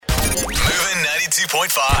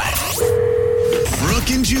92.5. Brooke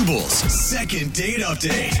and Jubal's second date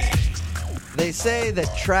update. They say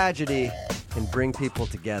that tragedy can bring people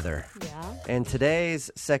together. Yeah. And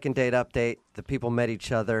today's second date update, the people met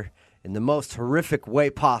each other in the most horrific way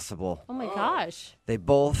possible. Oh my gosh. They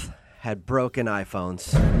both had broken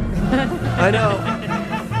iPhones. I know.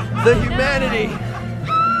 The humanity.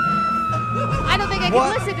 I don't think I can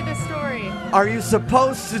What? listen to this story. Are you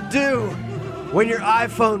supposed to do when your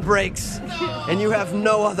iPhone breaks and you have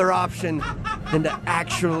no other option than to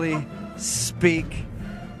actually speak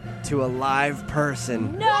to a live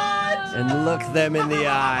person and look them in the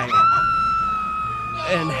eye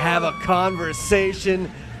and have a conversation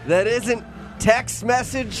that isn't text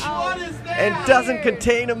message and doesn't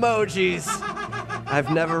contain emojis?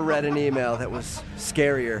 I've never read an email that was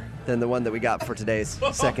scarier than the one that we got for today's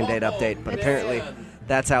second date update, but apparently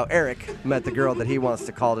that's how Eric met the girl that he wants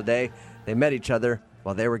to call today. They met each other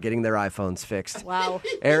while they were getting their iPhones fixed. Wow.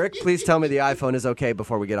 Eric, please tell me the iPhone is okay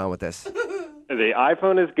before we get on with this. The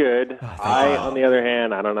iPhone is good. On the other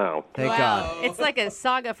hand, I don't know. Thank God. It's like a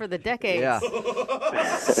saga for the decades. Yeah.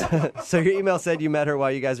 So your email said you met her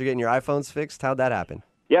while you guys were getting your iPhones fixed. How'd that happen?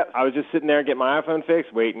 Yep, I was just sitting there getting my iPhone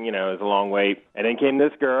fixed, waiting, it was a long wait. And then came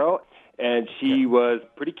this girl, and she was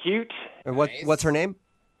pretty cute. And what's her name?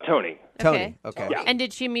 Tony. Tony. Okay. Yeah. And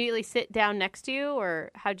did she immediately sit down next to you,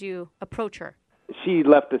 or how'd you approach her? She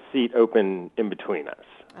left the seat open in between us.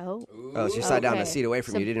 Oh. Oh, she sat down a Okay. seat away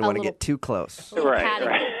from So you. You didn't a want to little- get too close. Right.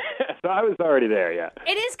 patty. So I was already there, yeah.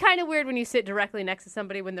 It is kind of weird when you sit directly next to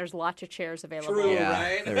somebody when there's lots of chairs available. Yeah,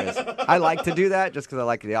 right? there is. I like to do that just because I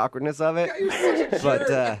like the awkwardness of it. But,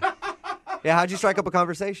 yeah, how'd you strike up a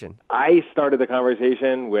conversation? I started the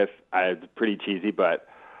conversation with, it's pretty cheesy, but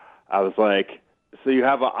I was like, so you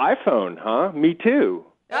have an iPhone, huh? Me too.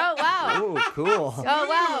 Oh, wow. Ooh, cool. Oh,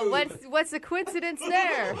 wow. What's the coincidence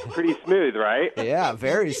there? Pretty smooth, right? Yeah,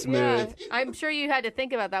 very Yeah. smooth. I'm sure you had to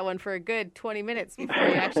think about that one for a good 20 minutes before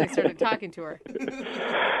you actually started talking to her.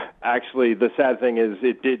 Actually, the sad thing is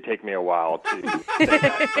it did take me a while to say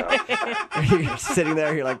that, so. You're sitting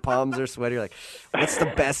there, your like palms are sweaty. You're like, what's the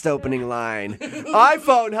best opening line?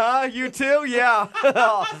 iPhone, huh? You too? Yeah.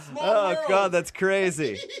 Oh, God, that's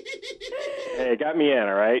crazy. Hey, it got me in,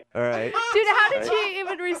 all right? All right. Dude, how did she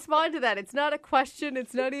even respond to that? It's not a question.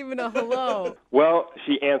 It's not even a hello. Well,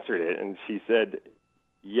 she answered it, and she said,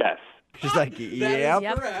 yes. She's like, yep.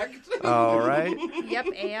 Yep. Correct. All right. Yep,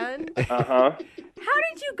 and? Uh-huh. How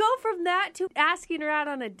did you go from that to asking her out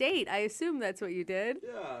on a date? I assume that's what you did.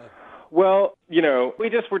 Well, we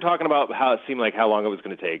just were talking about how it seemed like how long it was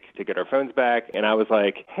going to take to get our phones back, and I was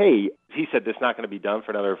like, hey, he said this is not going to be done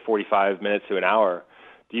for another 45 minutes to an hour.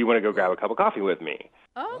 Do you want to go grab a cup of coffee with me?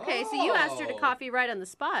 Okay, so you asked her to coffee right on the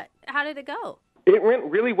spot. How did it go? It went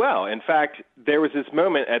really well. In fact, there was this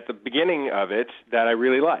moment at the beginning of it that I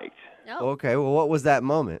really liked. Oh, Okay, well, what was that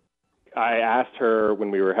moment? I asked her when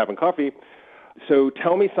we were having coffee, so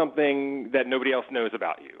tell me something that nobody else knows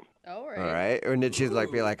about you. all right. All right. And did she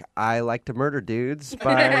be like, I like to murder dudes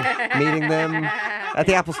by meeting them at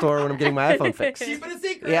the Apple store when I'm getting my iPhone fixed? Keep it a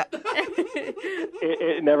secret. Yeah.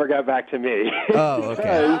 It never got back to me. Oh,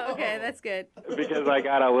 okay. Oh, okay, that's good. Because I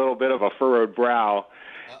got a little bit of a furrowed brow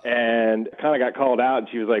and kind of got called out. And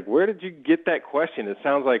she was like, where did you get that question? It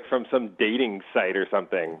sounds like from some dating site or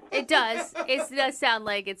something. It does. It does sound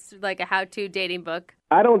like it's like a how-to dating book.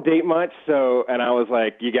 I don't date much, and I was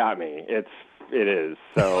like, you got me. It is.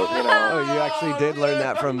 So, Oh, you actually did learn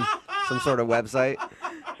that from some sort of website?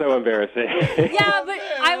 so embarrassing. Yeah, but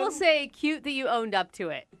I will say cute that you owned up to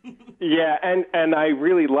it. Yeah, and I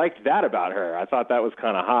really liked that about her. I thought that was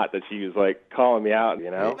kind of hot that she was like calling me out,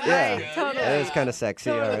 Yeah. Totally. That is kind of sexy,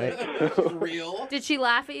 all right. Real. Did she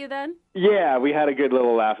laugh at you then? Yeah, we had a good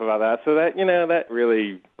little laugh about that. So that, that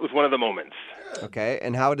really was one of the moments. Okay,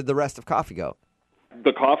 and how did the rest of coffee go?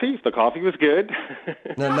 The coffee was good.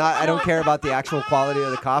 No, I don't care about the actual quality of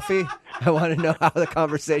the coffee. I want to know how the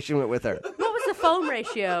conversation went with her. What was the phone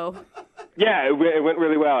ratio? Yeah, it went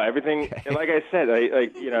really well. Everything, like I said,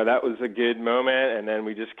 that was a good moment. And then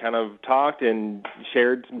we just kind of talked and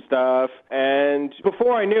shared some stuff. And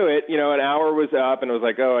before I knew it, an hour was up, and I was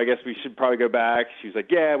like, oh, I guess we should probably go back. She was like,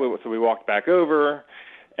 yeah. So we walked back over,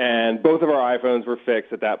 and both of our iPhones were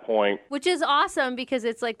fixed at that point. Which is awesome because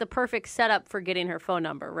it's like the perfect setup for getting her phone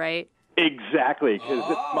number, right? Exactly, because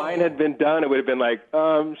if mine had been done, it would have been like,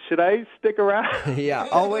 should I stick around? Yeah,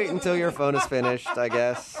 I'll wait until your phone is finished, I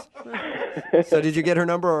guess. So did you get her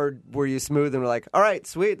number, or were you smooth and were like, all right,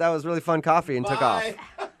 sweet, that was really fun coffee, and took off?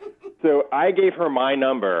 Bye. So I gave her my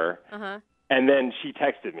number, Uh-huh. and then she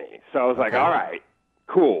texted me. So I was like, all right,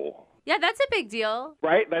 cool. Yeah, that's a big deal.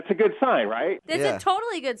 right? That's a good sign, right? That's Yeah. a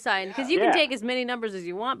totally good sign because you Yeah. can take as many numbers as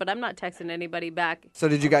you want, but I'm not texting anybody back. So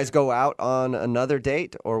did you guys go out on another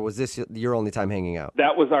date, or was this your only time hanging out?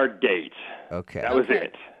 That was our date. Okay. That was Okay.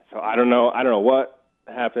 it. So I don't know what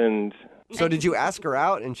happened. So did you ask her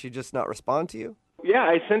out and she just not respond to you? Yeah,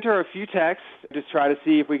 I sent her a few texts to try to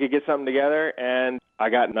see if we could get something together, and I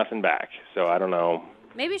got nothing back. So I don't know.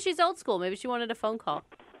 Maybe she's old school. Maybe she wanted a phone call.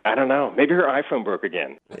 I don't know. Maybe her iPhone broke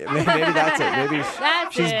again. Maybe that's it. Maybe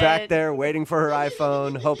That's she's it. back there waiting for her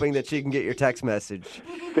iPhone, hoping that she can get your text message.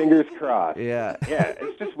 Fingers crossed. Yeah. Yeah,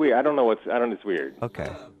 it's just weird. It's weird. Okay.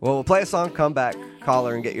 Well, we'll play a song, come back, call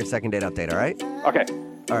her, and get your second date update, all right? Okay.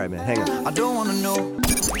 All right, man. Hang on. I don't want to know.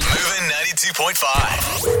 Moving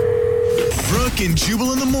 92.5. Brooke and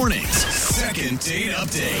Jubal in the mornings. Second date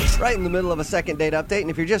update. Right in the middle of a second date update, and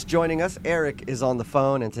if you're just joining us, Eric is on the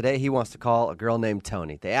phone, and today he wants to call a girl named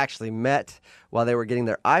Tony. They actually met while they were getting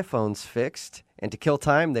their iPhones fixed, and to kill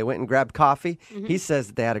time, they went and grabbed coffee. He says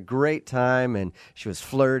that they had a great time, and she was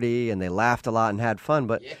flirty, and they laughed a lot and had fun,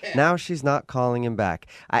 but now she's not calling him back.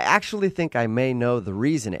 I actually think I may know the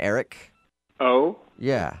reason, Eric. Oh,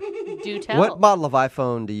 Yeah. Do tell. What model of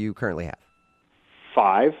iPhone do you currently have?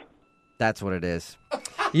 5. That's what it is.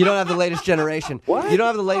 You don't have the latest generation. What? You don't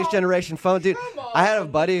have the latest generation phone, dude. I had a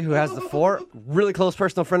buddy who has the 4. Really close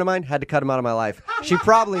personal friend of mine. Had to cut him out of my life. She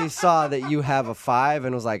probably saw that you have a 5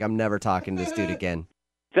 and was like, I'm never talking to this dude again.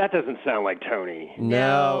 That doesn't sound like Tony.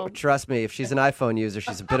 No, No. trust me. If she's an iPhone user,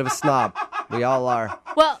 she's a bit of a snob. We all are.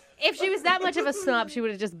 Well, if she was that much of a snob, she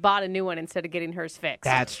would have just bought a new one instead of getting hers fixed.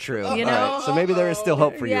 That's true. You All know? right, so maybe there is still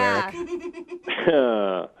hope for you, yeah.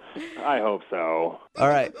 Eric. I hope so. All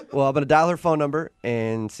right. Well, I'm going to dial her phone number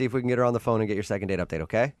and see if we can get her on the phone and get your second date update,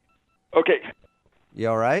 okay? Okay. You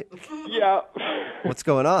all right? Yeah. What's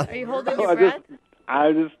going on? Are you holding I your breath?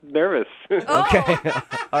 I'm just nervous. Okay.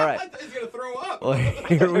 All right. He's going to throw up. Well,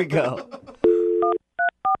 here we go.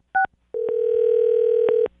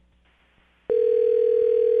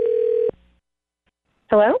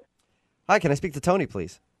 Hello? Hi, can I speak to Tony,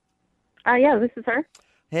 please? Yeah, this is her.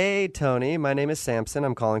 Hey, Tony. My name is Samson.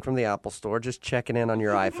 I'm calling from the Apple Store, just checking in on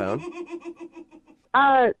your iPhone.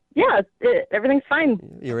 Yeah, everything's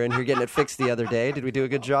fine. You were in here getting it fixed the other day. Did we do a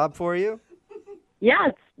good job for you? Yeah,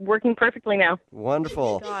 it's working perfectly now.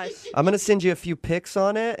 Wonderful. Gosh. I'm going to send you a few pics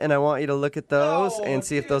on it, and I want you to look at those and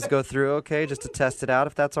see if those go through okay, just to test it out,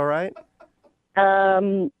 if that's all right.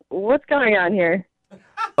 What's going on here?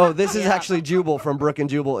 Oh, this is actually Jubal from Brooke and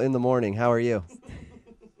Jubal in the morning. How are you?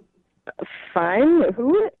 Fine?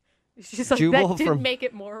 Who? She's like, Jubal that didn't from make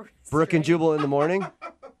it more. Brooke and Jubal in the morning?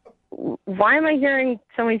 Why am I hearing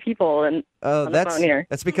so many people Oh, on the phone here?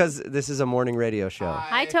 that's because this is a morning radio show.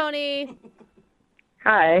 Hi, Tony.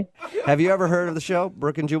 Hi. Have you ever heard of the show,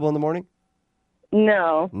 Brooke and Jubal in the morning?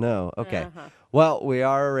 No. No. Okay. Well, we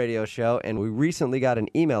are a radio show, and we recently got an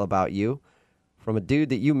email about you from a dude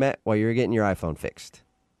that you met while you were getting your iPhone fixed.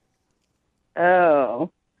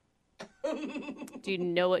 Oh. Do you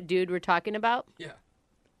know what dude we're talking about? Yeah.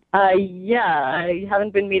 Yeah, I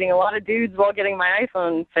haven't been meeting a lot of dudes while getting my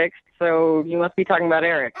iPhone fixed, so you must be talking about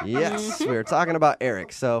Eric. Yes, we were talking about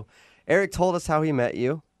Eric. So Eric told us how he met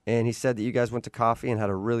you, and he said that you guys went to coffee and had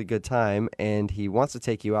a really good time, and he wants to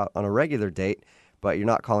take you out on a regular date, but you're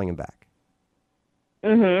not calling him back.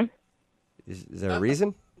 Mm-hmm. Is there a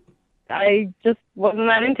reason? I just wasn't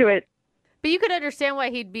that into it. But you could understand why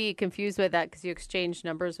he'd be confused with that because you exchanged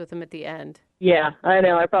numbers with him at the end. Yeah, I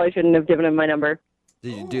know. I probably shouldn't have given him my number.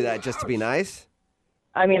 Did you do that just to be nice?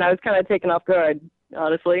 I mean, I was kind of taken off guard,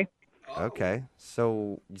 honestly. Okay.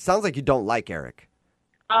 So it sounds like you don't like Eric.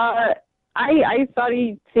 I thought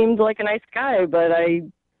he seemed like a nice guy, but I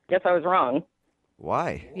guess I was wrong.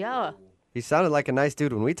 Why? Yeah. He sounded like a nice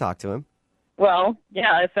dude when we talked to him. Well,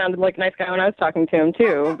 yeah, I sounded like a nice guy when I was talking to him,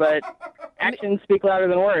 too, but actions speak louder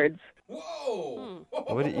than words. Whoa.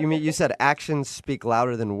 What do you mean? You said actions speak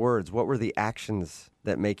louder than words. What were the actions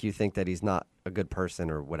that make you think that he's not a good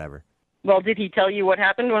person or whatever? Well, did he tell you what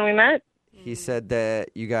happened when we met? He said that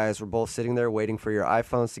you guys were both sitting there waiting for your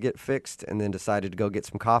iPhones to get fixed and then decided to go get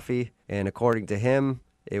some coffee. And according to him,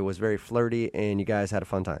 it was very flirty and you guys had a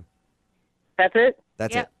fun time. That's it?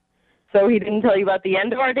 That's Yep. it. So he didn't tell you about the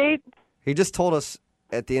end of our date? He just told us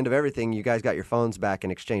at the end of everything, you guys got your phones back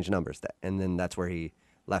and exchanged numbers. And then that's where he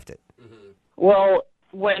left it. Well,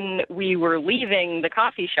 when we were leaving the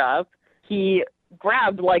coffee shop, he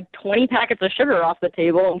grabbed like 20 packets of sugar off the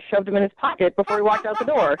table and shoved them in his pocket before he walked out the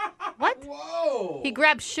door. What? Whoa. He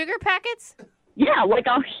grabbed sugar packets? Yeah, like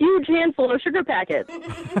a huge handful of sugar packets.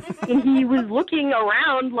 And he was looking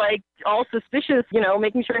around like all suspicious, you know,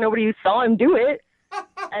 making sure nobody saw him do it.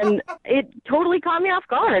 And it totally caught me off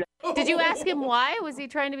guard. Did you ask him why? Was he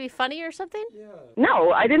trying to be funny or something?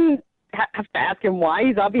 No, I didn't have to ask him why.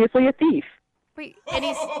 He's obviously a thief. Wait, and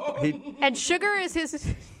and sugar is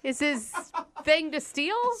his thing to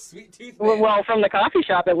steal? Sweet tooth man. Well, from the coffee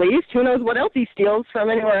shop at least. Who knows what else he steals from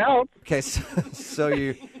anywhere else? Okay, so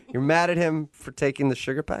you're mad at him for taking the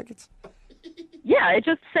sugar packets? Yeah, it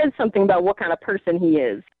just says something about what kind of person he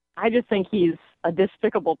is. I just think he's a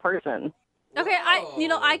despicable person. Okay,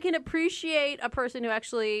 I can appreciate a person who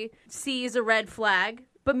actually sees a red flag,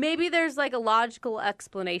 but maybe there's like a logical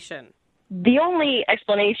explanation. The only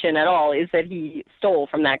explanation at all is that he stole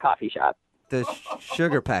from that coffee shop. The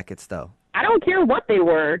sugar packets, though. I don't care what they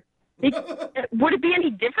were. Would it be any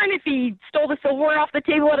different if he stole the silverware off the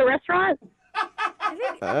table at a restaurant?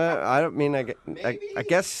 I don't mean, I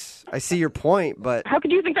guess I see your point, but... How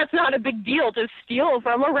could you think that's not a big deal to steal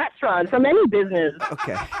from a restaurant, from any business?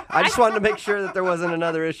 Okay. I just wanted to make sure that there wasn't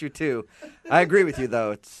another issue, too. I agree with you,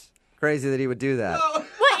 though. It's crazy that he would do that. Well,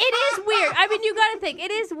 it is weird. I mean, you got to think.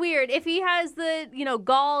 It is weird. If he has the,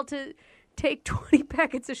 gall to take 20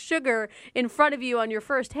 packets of sugar in front of you on your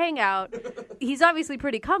first hangout, he's obviously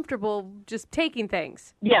pretty comfortable just taking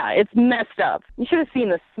things. Yeah, it's messed up. You should have seen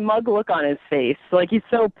the smug look on his face. Like he's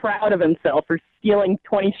so proud of himself for stealing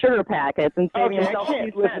 20 sugar packets and saving Okay, himself I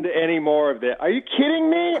can't listen to any more of this. Are you kidding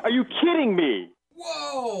me? Are you kidding me?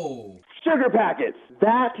 Whoa. Sugar packets.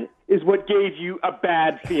 That is what gave you a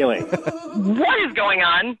bad feeling. What is going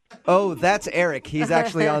on? Oh, that's Eric. He's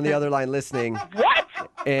actually on the other line listening. What?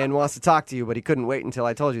 And wants to talk to you, but he couldn't wait until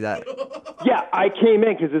I told you that. Yeah, I came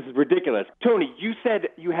in because this is ridiculous. Tony, you said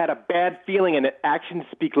you had a bad feeling and that actions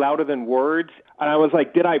speak louder than words. And I was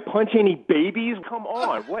like, did I punch any babies? Come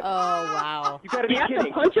on. What? Oh, wow. You gotta be You have to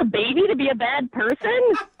kidding. punch a baby to be a bad person?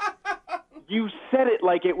 You said it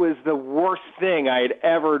like it was the worst thing I'd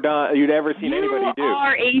ever done. You'd ever seen anybody do. You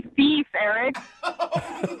are a thief, Eric.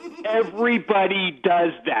 Everybody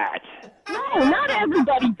does that. No, not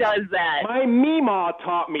everybody does that. My Meemaw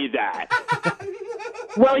taught me that.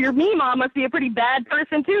 Well, your Meemaw must be a pretty bad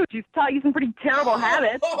person, too. She's taught you some pretty terrible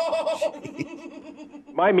habits.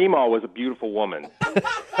 My Meemaw was a beautiful woman.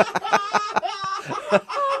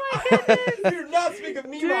 You're not speaking of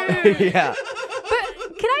me, Mom. Yeah.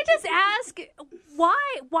 But can I just ask,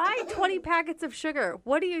 why 20 packets of sugar?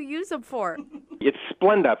 What do you use them for? It's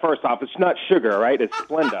Splenda, first off. It's not sugar, right? It's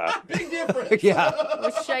Splenda. Big difference. Yeah.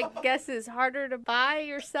 Which I guess is harder to buy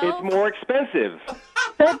yourself. It's more expensive.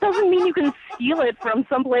 That doesn't mean you can steal it from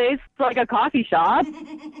someplace like a coffee shop.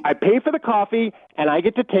 I pay for the coffee, and I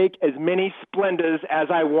get to take as many Splendas as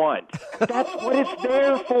I want. That's what it's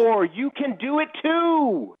there for. You can do it,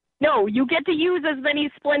 too. No, you get to use as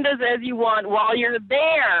many Splendas as you want while you're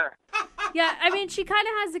there. Yeah, I mean, she kind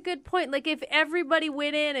of has a good point. Like, if everybody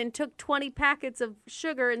went in and took 20 packets of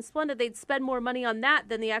sugar and Splenda, they'd spend more money on that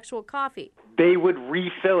than the actual coffee. They would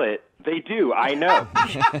refill it. They do. I know.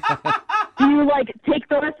 Do you, take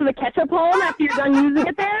the rest of the ketchup home after you're done using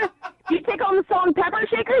it there? Do you take home the salt and pepper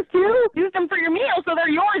shakers, too? Use them for your meal, so they're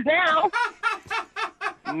yours now.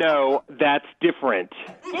 No, that's different.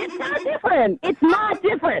 It's not different. It's not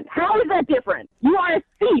different. How is that different? You are a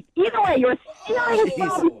thief. Either way, you're stealing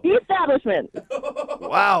from the establishment.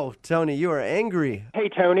 Wow, Tony, you are angry. Hey,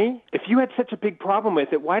 Tony, if you had such a big problem with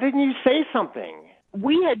it, why didn't you say something?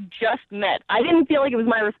 We had just met. I didn't feel like it was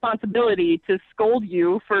my responsibility to scold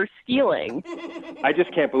you for stealing. I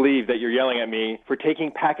just can't believe that you're yelling at me for taking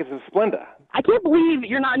packets of Splenda. I can't believe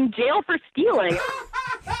you're not in jail for stealing.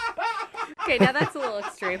 Okay, now that's a little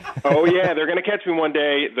extreme. Oh, yeah, they're going to catch me one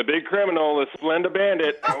day. The big criminal, the Splenda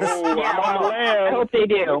bandit. Oh, Yeah, I'm on the I lam. hope they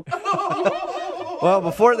do. Well,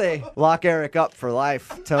 before they lock Eric up for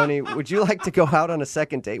life, Tony, would you like to go out on a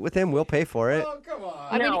second date with him? We'll pay for it. Oh, come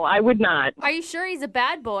on. No, I would not. Are you sure he's a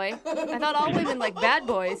bad boy? I thought all women like bad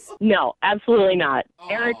boys. No, absolutely not.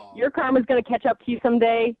 Eric, your karma's going to catch up to you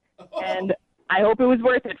someday, and I hope it was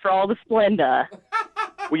worth it for all the Splenda.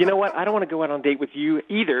 Well, you know what? I don't want to go out on a date with you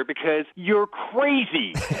either because you're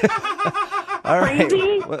crazy. All right.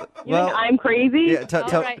 Crazy? Well, You think I'm crazy? yeah,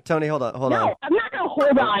 All right. Tony, hold on. No, I'm not going to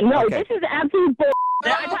hold on. No, Okay. this is absolute bull.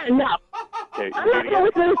 I've had enough. Okay, I'm not going to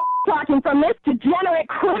listen to this talking from this degenerate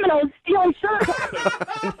criminals stealing sugar packets.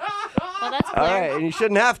 Well, that's All clear. right, and you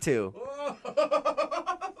shouldn't have to.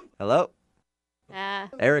 Hello?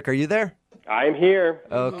 Eric, are you there? I'm here.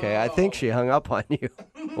 Okay, I think she hung up on you.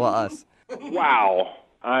 Well, us. Wow.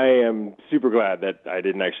 I am super glad that I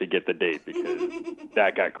didn't actually get the date because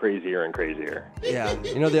that got crazier and crazier. Yeah.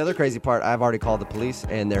 You know the other crazy part? I've already called the police,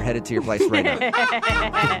 and they're headed to your place right now.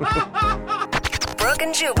 Brooke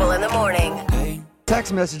and Jubal in the morning.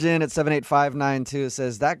 Text message in at 78592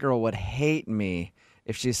 says, that girl would hate me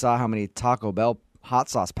if she saw how many Taco Bell hot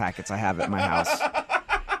sauce packets I have at my house.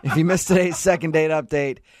 If you missed today's second date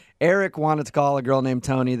update, Eric wanted to call a girl named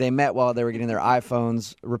Tony. They met while they were getting their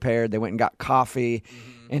iPhones repaired. They went and got coffee.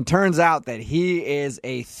 And turns out that he is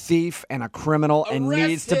a thief and a criminal and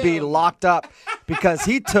needs to be locked up because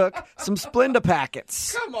he took some Splenda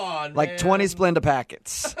packets. Come on, like man. 20 Splenda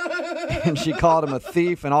packets. And she called him a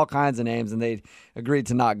thief and all kinds of names, and they agreed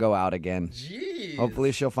to not go out again. Jeez.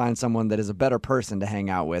 Hopefully she'll find someone that is a better person to hang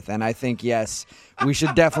out with. And I think, yes, we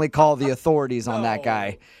should definitely call the authorities on that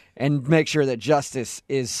guy and make sure that justice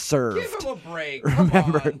is served. Give him a break. Come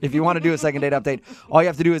Remember, on. if you want to do a second date update, all you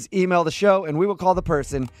have to do is email the show, and we will call the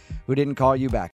person who didn't call you back.